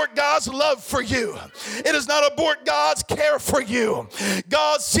not abort God's love for you. It does not abort God's care for you.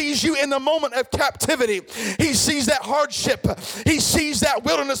 God sees you in the moment of captivity. He sees that hardship. He sees that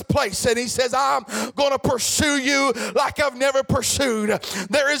wilderness place, and he says, I'm going to pursue you like I've never pursued.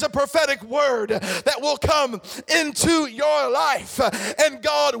 There is a prophetic word that will come into your life, and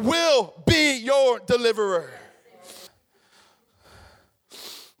God will be your deliverer.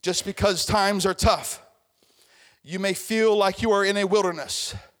 Just because times are tough, you may feel like you are in a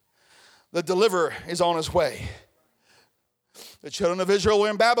wilderness. The deliverer is on his way. The children of Israel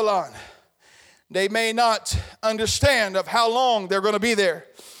were in Babylon. They may not understand of how long they're going to be there.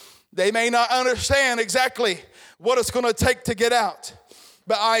 They may not understand exactly what it's going to take to get out.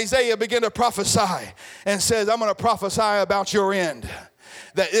 But Isaiah began to prophesy and says, I'm going to prophesy about your end.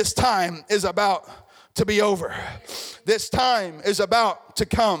 That this time is about to be over. This time is about to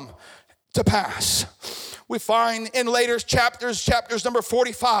come to pass. We find in later chapters number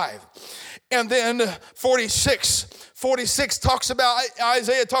 45 and then 46, 46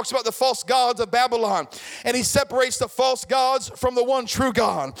 Isaiah talks about the false gods of Babylon, and he separates the false gods from the one true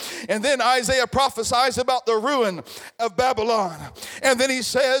God. And then Isaiah prophesies about the ruin of Babylon. And then he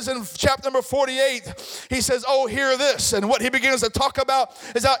says in chapter number 48, he says, oh, hear this. And what he begins to talk about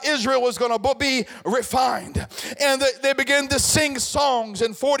is how Israel was going to be refined. And they begin to sing songs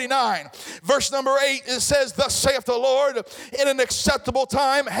in 49. Verse number 8, it says, thus saith the Lord, in an acceptable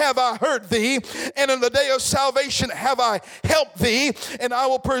time have I heard thee, and in the day of salvation have I helped thee, and I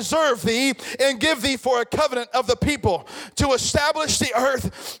will preserve thee and give thee for a covenant of the people, to establish the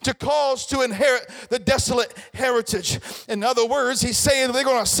earth, to cause to inherit the desolate heritage. In other words, he's saying they're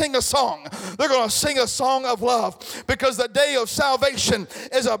going to sing a song. They're going to sing a song of love, because the day of salvation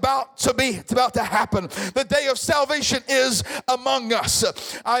is about to happen. The day of salvation is among us.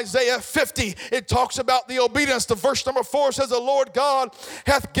 Isaiah 50, it talks about the obedience. The verse number 4 says, the Lord God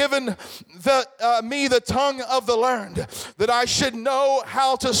hath given me the tongue of the learned, that I should know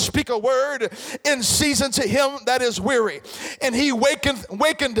how to speak a word in season to him that is weary. And he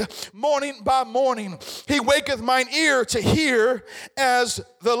wakened morning by morning. He waketh mine ear to hear as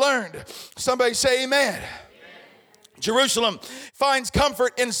the learned. Somebody say amen. Jerusalem finds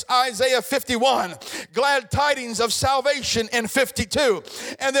comfort in Isaiah 51, glad tidings of salvation in 52.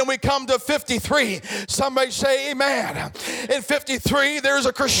 And then we come to 53. Somebody say amen. In 53, there's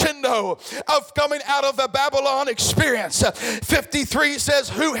a crescendo of coming out of the Babylon experience. 53 says,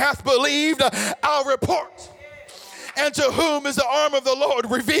 who hath believed our report? And to whom is the arm of the Lord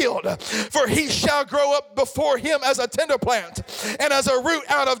revealed? For he shall grow up before him as a tender plant, and as a root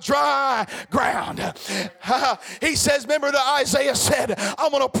out of dry ground. He says, remember that Isaiah said,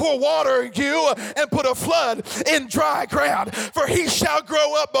 I'm going to pour water in you and put a flood in dry ground. For he shall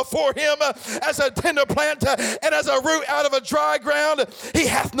grow up before him as a tender plant, and as a root out of a dry ground. He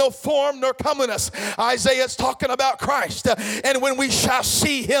hath no form nor comeliness. Isaiah's talking about Christ. And when we shall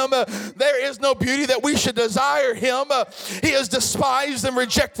see him, there is no beauty that we should desire him. He is despised and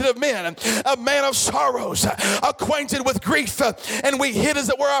rejected of men, a man of sorrows, acquainted with grief, and we hid as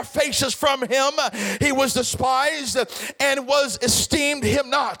it were our faces from him. He was despised and was esteemed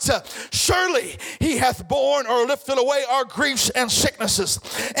him not. Surely he hath borne or lifted away our griefs and sicknesses,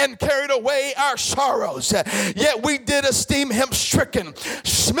 and carried away our sorrows. Yet we did esteem him stricken,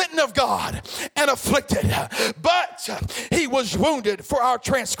 smitten of God, and afflicted. But he was wounded for our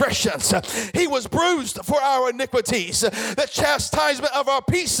transgressions. He was bruised for our iniquities. The chastisement of our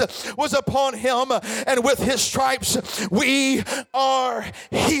peace was upon him, and with his stripes we are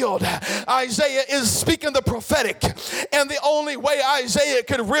healed. Isaiah is speaking the prophetic, and the only way Isaiah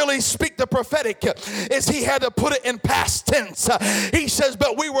could really speak the prophetic is he had to put it in past tense. He says,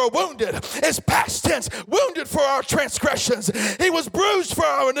 but we were wounded. It's past tense. Wounded for our transgressions. He was bruised for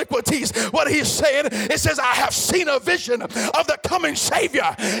our iniquities. What he's saying, it says, I have seen a vision of the coming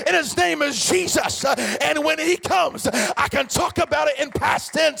Savior, and his name is Jesus. And when he comes, I can talk about it in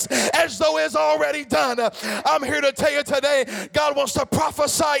past tense as though it's already done. I'm here to tell you today, God wants to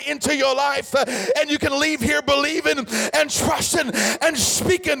prophesy into your life, and you can leave here believing and trusting and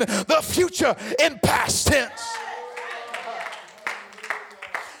speaking the future in past tense.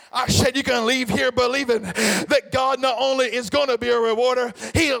 I said you can leave here believing that God not only is going to be a rewarder,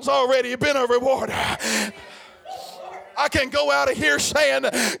 he has already been a rewarder. I can go out of here saying,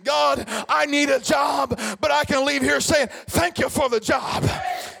 God, I need a job, but I can leave here saying, thank you for the job.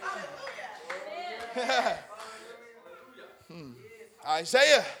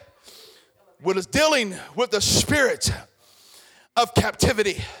 Isaiah was dealing with the spirit of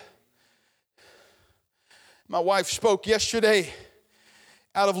captivity. My wife spoke yesterday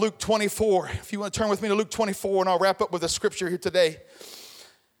out of Luke 24. If you want to turn with me to Luke 24, and I'll wrap up with a scripture here today.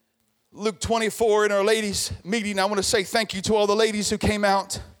 Luke 24, in our ladies' meeting, I want to say thank you to all the ladies who came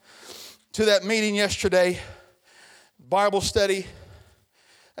out to that meeting yesterday. Bible study.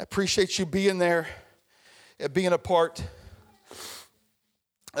 I appreciate you being there and being a part.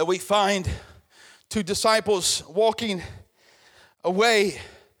 We find two disciples walking away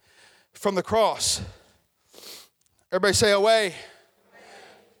from the cross. Everybody say away.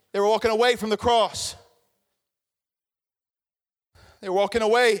 They were walking away from the cross. They were walking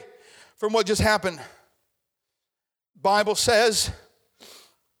away from what just happened. Bible says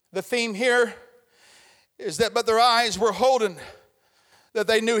the theme here is that but their eyes were holden, that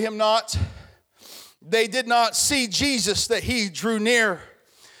they knew him not. They did not see Jesus, that he drew near.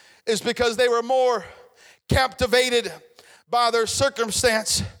 Is because they were more captivated by their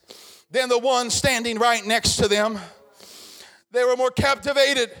circumstance than the one standing right next to them. They were more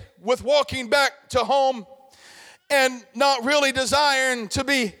captivated with walking back to home and not really desiring to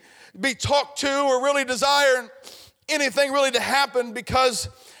be talked to, or really desiring anything really to happen because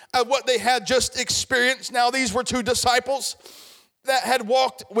of what they had just experienced. Now, these were two disciples that had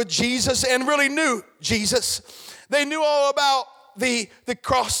walked with Jesus and really knew Jesus. They knew all about the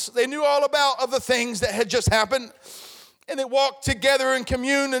cross. They knew all about of the things that had just happened. And they walked together in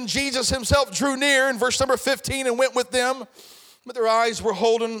commune, and Jesus himself drew near in verse number 15 and went with them. But their eyes were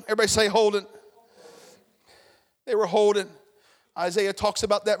holden. Everybody say holden. They were holden. Isaiah talks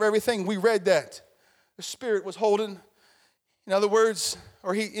about that very thing. We read that. The Spirit was holden. In other words,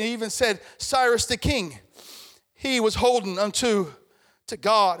 or he even said, Cyrus the king, he was holden unto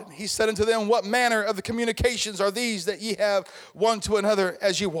God. And he said unto them, what manner of the communications are these that ye have one to another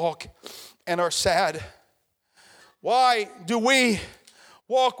as ye walk and are sad? Why do we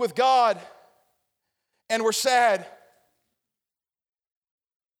walk with God and we're sad?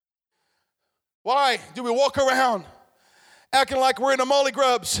 Why do we walk around acting like we're in the molly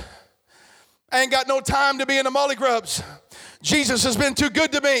grubs? I ain't got no time to be in the molly grubs. Jesus has been too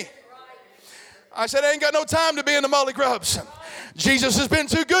good to me. I said, I ain't got no time to be in the molly grubs. Jesus has been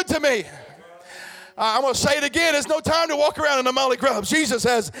too good to me. I'm going to say it again. There's no time to walk around in the molly grubs. Jesus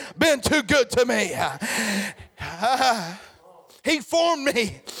has been too good to me. He formed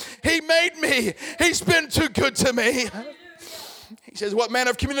me. He made me. He's been too good to me. He says, what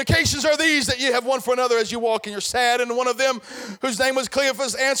manner of communications are these that ye have one for another as you walk and you're sad? And one of them, whose name was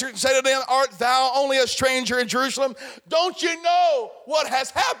Cleophas, answered and said to them, art thou only a stranger in Jerusalem? Don't you know what has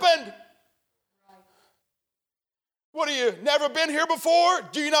happened? What, have you never been here before?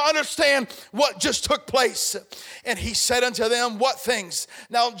 Do you not understand what just took place? And he said unto them, what things?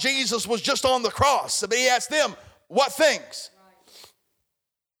 Now Jesus was just on the cross, but he asked them, what things?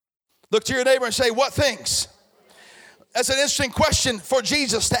 Look to your neighbor and say, what things? That's an interesting question for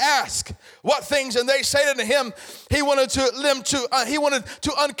Jesus to ask. What things? And they said unto him, he wanted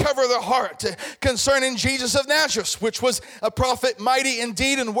to uncover their heart concerning Jesus of Nazareth, which was a prophet, mighty in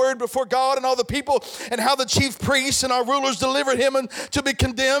deed and word before God and all the people, and how the chief priests and our rulers delivered him to be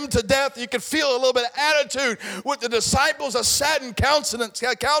condemned to death. You could feel a little bit of attitude with the disciples, a saddened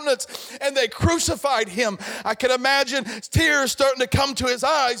countenance, and they crucified him. I could imagine tears starting to come to his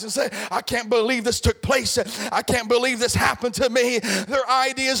eyes and say, I can't believe this took place. I can't believe this happened to me. Their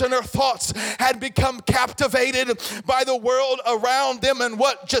ideas and their thoughts had become captivated by the world around them and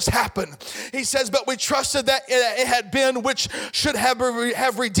what just happened. He says, but we trusted that it had been which should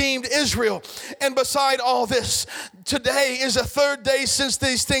have redeemed Israel. And beside all this, today is the third day since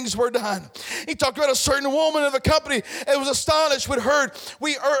these things were done. He talked about a certain woman of the company and was astonished when heard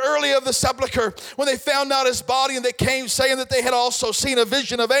early of the sepulchre when they found out his body, and they came saying that they had also seen a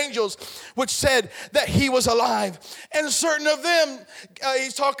vision of angels which said that he was alive. And certain of them,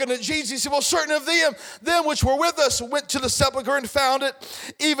 he's talking to Jesus, he said, well, certain of them which were with us went to the sepulchre and found it,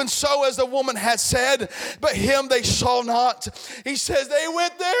 even so as the woman had said, but him they saw not. He says they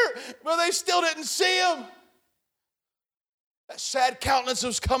went there, but they still didn't see him. That sad countenance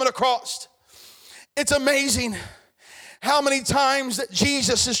was coming across. It's amazing how many times that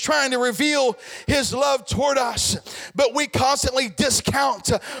Jesus is trying to reveal his love toward us, but we constantly discount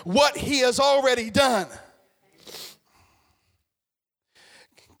what he has already done.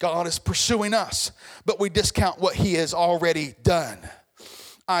 God is pursuing us, but we discount what he has already done.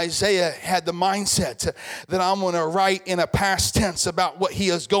 Isaiah had the mindset that I'm going to write in a past tense about what he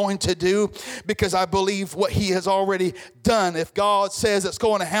is going to do because I believe what he has already done. If God says it's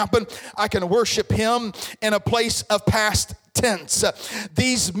going to happen, I can worship him in a place of past tense.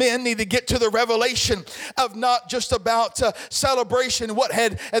 These men need to get to the revelation of not just about celebration,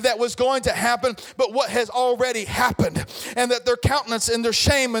 that was going to happen, but what has already happened, and that their countenance and their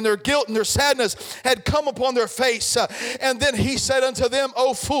shame and their guilt and their sadness had come upon their face. And then he said unto them,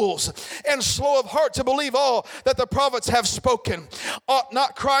 O fools, and slow of heart to believe all that the prophets have spoken. Ought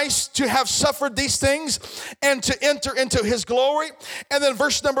not Christ to have suffered these things and to enter into his glory? And then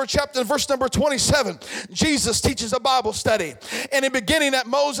verse number 27, Jesus teaches a Bible study. And in beginning at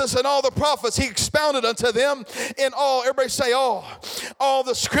Moses and all the prophets, he expounded unto them in all, everybody say all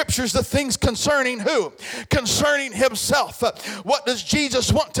the scriptures, the things concerning who? Concerning himself. What does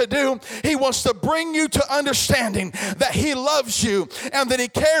Jesus want to do? He wants to bring you to understanding that he loves you and that he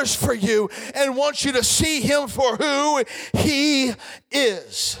cares for you and wants you to see him for who he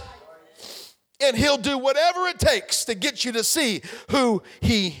is. And he'll do whatever it takes to get you to see who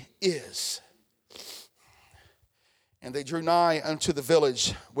he is. And they drew nigh unto the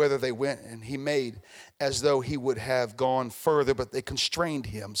village whither they went, and he made as though he would have gone further, but they constrained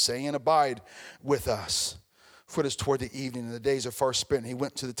him, saying, Abide with us, for it is toward the evening, and the days are far spent. And he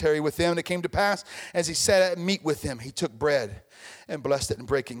went to the tarry with them, and it came to pass, as he sat at meat with them, he took bread, and blessed it, and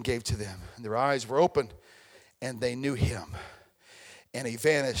brake it, and gave to them. And their eyes were opened, and they knew him. And he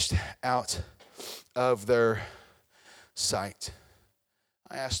vanished out of their sight.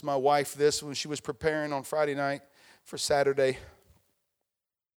 I asked my wife this when she was preparing on Friday night for Saturday.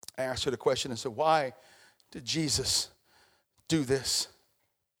 I asked her the question and said, why did Jesus do this?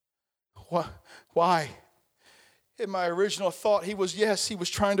 Why? In my original thought, he was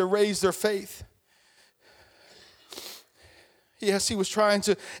trying to raise their faith. Yes, he was trying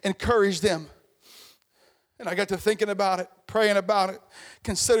to encourage them. And I got to thinking about it, praying about it,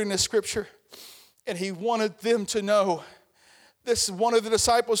 considering the scripture. And he wanted them to know. This one of the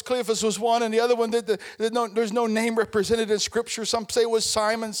disciples, Cleophas, was one, and the other one, there's no name represented in scripture. Some say it was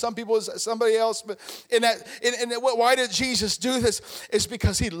Simon, some people it was somebody else. But why did Jesus do this? It's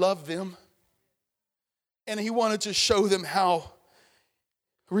because he loved them. And he wanted to show them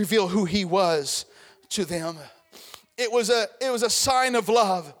reveal who he was to them. It was a sign of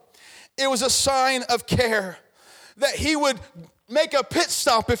love. It was a sign of care that he would make a pit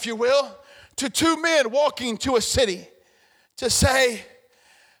stop, if you will, to two men walking to a city to say,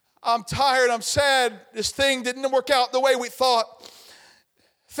 I'm tired, I'm sad, this thing didn't work out the way we thought.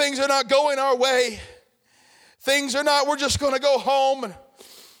 Things are not going our way. We're just going to go home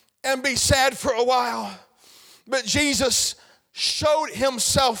and be sad for a while. But Jesus showed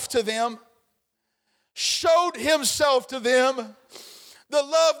himself to them. The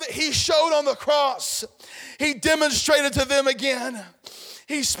love that he showed on the cross, he demonstrated to them again.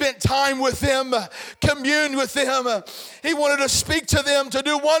 He spent time with them, communed with them. He wanted to speak to them, to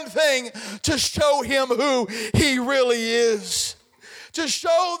do one thing, to show him who he really is. To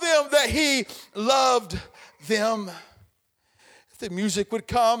show them that he loved them. If the music would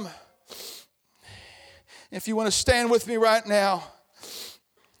come. If you want to stand with me right now.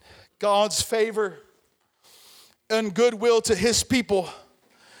 God's favor and goodwill to his people.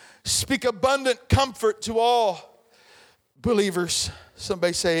 Speak abundant comfort to all believers.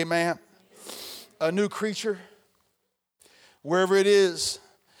 Somebody say amen. A new creature, wherever it is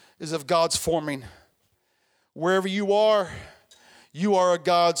of God's forming. Wherever you are a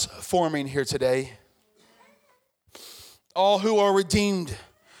God's forming here today. All who are redeemed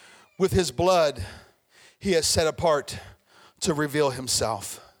with his blood, he has set apart to reveal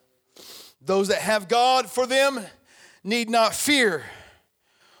himself. Those that have God for them need not fear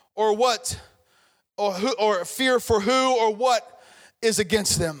or fear for who or what is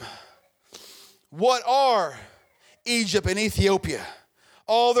against them. What are Egypt and Ethiopia?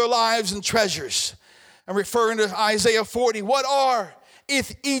 All their lives and treasures. I'm referring to Isaiah 40. What are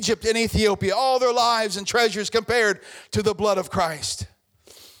Egypt and Ethiopia? All their lives and treasures compared to the blood of Christ.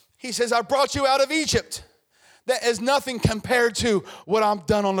 He says, I brought you out of Egypt. That is nothing compared to what I've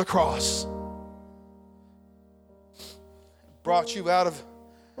done on the cross. Brought you out of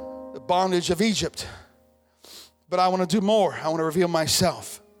the bondage of Egypt. But I want to do more. I want to reveal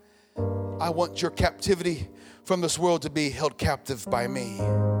myself. I want your captivity from this world to be held captive by me.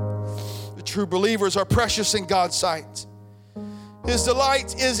 The true believers are precious in God's sight. His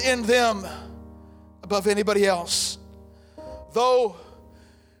delight is in them above anybody else. Though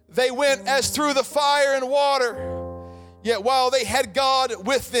they went as through the fire and water, yet while they had God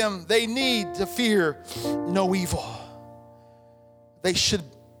with them, they need to fear no evil. They should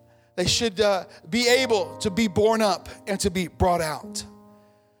be able to be borne up and to be brought out.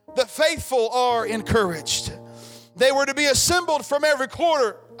 The faithful are encouraged. They were to be assembled from every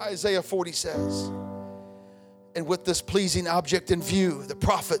quarter, Isaiah 40 says. And with this pleasing object in view, the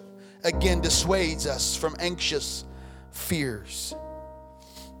prophet again dissuades us from anxious fears.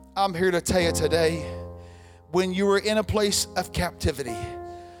 I'm here to tell you today, when you are in a place of captivity,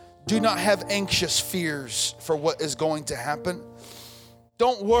 do not have anxious fears for what is going to happen.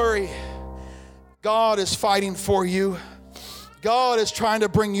 Don't worry. God is fighting for you. God is trying to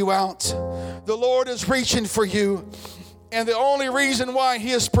bring you out. The Lord is reaching for you. And the only reason why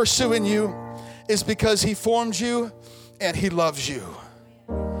he is pursuing you is because he formed you and he loves you.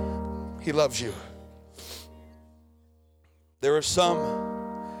 He loves you. There are some,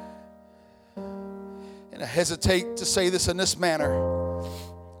 and I hesitate to say this in this manner,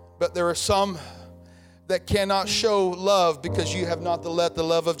 but there are some that cannot show love because you have not let the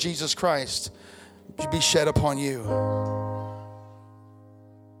love of Jesus Christ be shed upon you.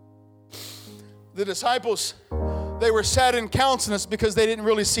 The disciples, they were sad in countenance because they didn't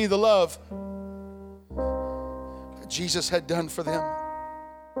really see the love Jesus had done for them.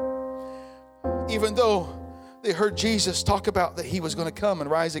 Even though they heard Jesus talk about that he was going to come and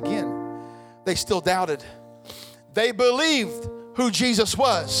rise again, they still doubted. They believed who Jesus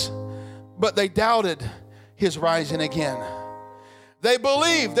was, but they doubted his rising again. They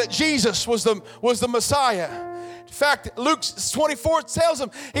believed that Jesus was the Messiah, In fact, Luke 24 tells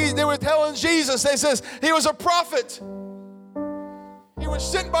them, they were telling Jesus, they says, he was a prophet. He was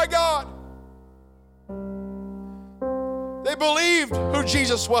sent by God. They believed who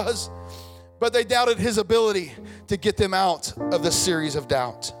Jesus was, but they doubted his ability to get them out of the series of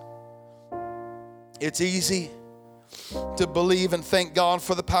doubt. It's easy to believe and thank God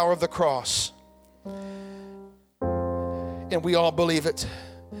for the power of the cross. And we all believe it.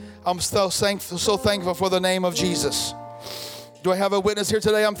 I'm so thankful for the name of Jesus. Do I have a witness here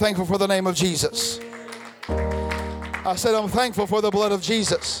today? I'm thankful for the name of Jesus. I said I'm thankful for the blood of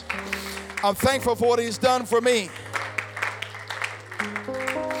Jesus. I'm thankful for what he's done for me.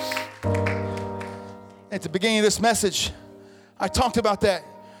 At the beginning of this message, I talked about that.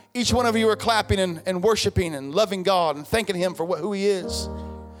 Each one of you are clapping and worshiping and loving God and thanking him for who he is.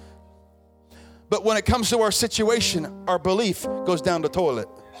 But when it comes to our situation, our belief goes down the toilet.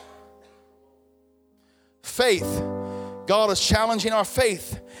 Faith. God is challenging our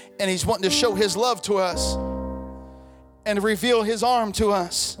faith, and he's wanting to show his love to us and reveal his arm to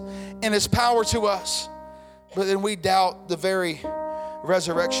us and his power to us. But then we doubt the very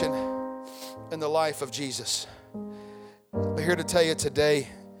resurrection and the life of Jesus. I'm here to tell you today,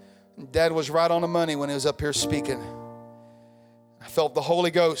 Dad was right on the money when he was up here speaking. I felt the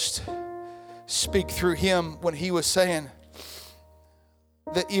Holy Ghost speak through him when he was saying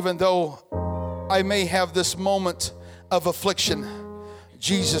that even though I may have this moment of affliction,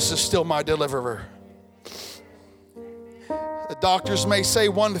 Jesus is still my deliverer. The doctors may say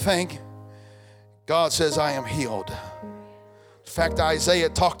one thing, God says I am healed. In fact, Isaiah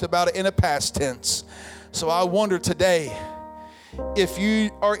talked about it in a past tense. So I wonder today, if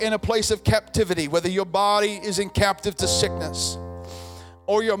you are in a place of captivity, whether your body is in captive to sickness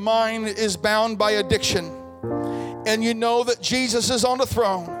or your mind is bound by addiction, and you know that Jesus is on the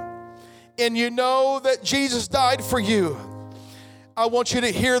throne, and you know that Jesus died for you, I want you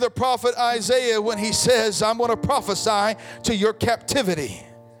to hear the prophet Isaiah when he says, I'm going to prophesy to your captivity.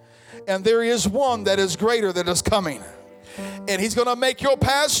 And there is one that is greater that is coming. And he's going to make your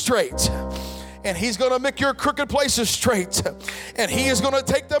path straight. And he's going to make your crooked places straight. And he is going to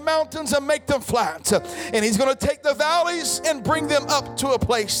take the mountains and make them flat. And he's going to take the valleys and bring them up to a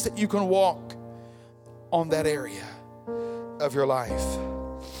place that you can walk on that area of your life.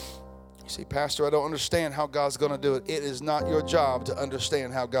 You say, Pastor, I don't understand how God's going to do it. It is not your job to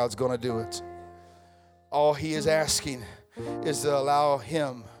understand how God's going to do it. All he is asking is to allow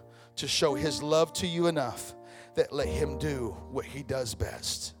him to show his love to you enough that let him do what he does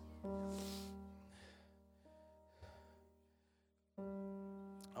best.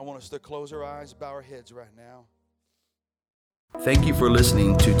 I want us to close our eyes, bow our heads right now. Thank you for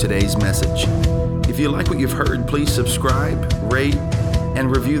listening to today's message. If you like what you've heard, please subscribe, rate,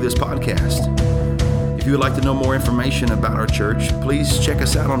 and review this podcast. If you would like to know more information about our church, please check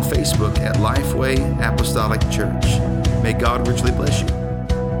us out on Facebook at Lifeway Apostolic Church. May God richly bless you.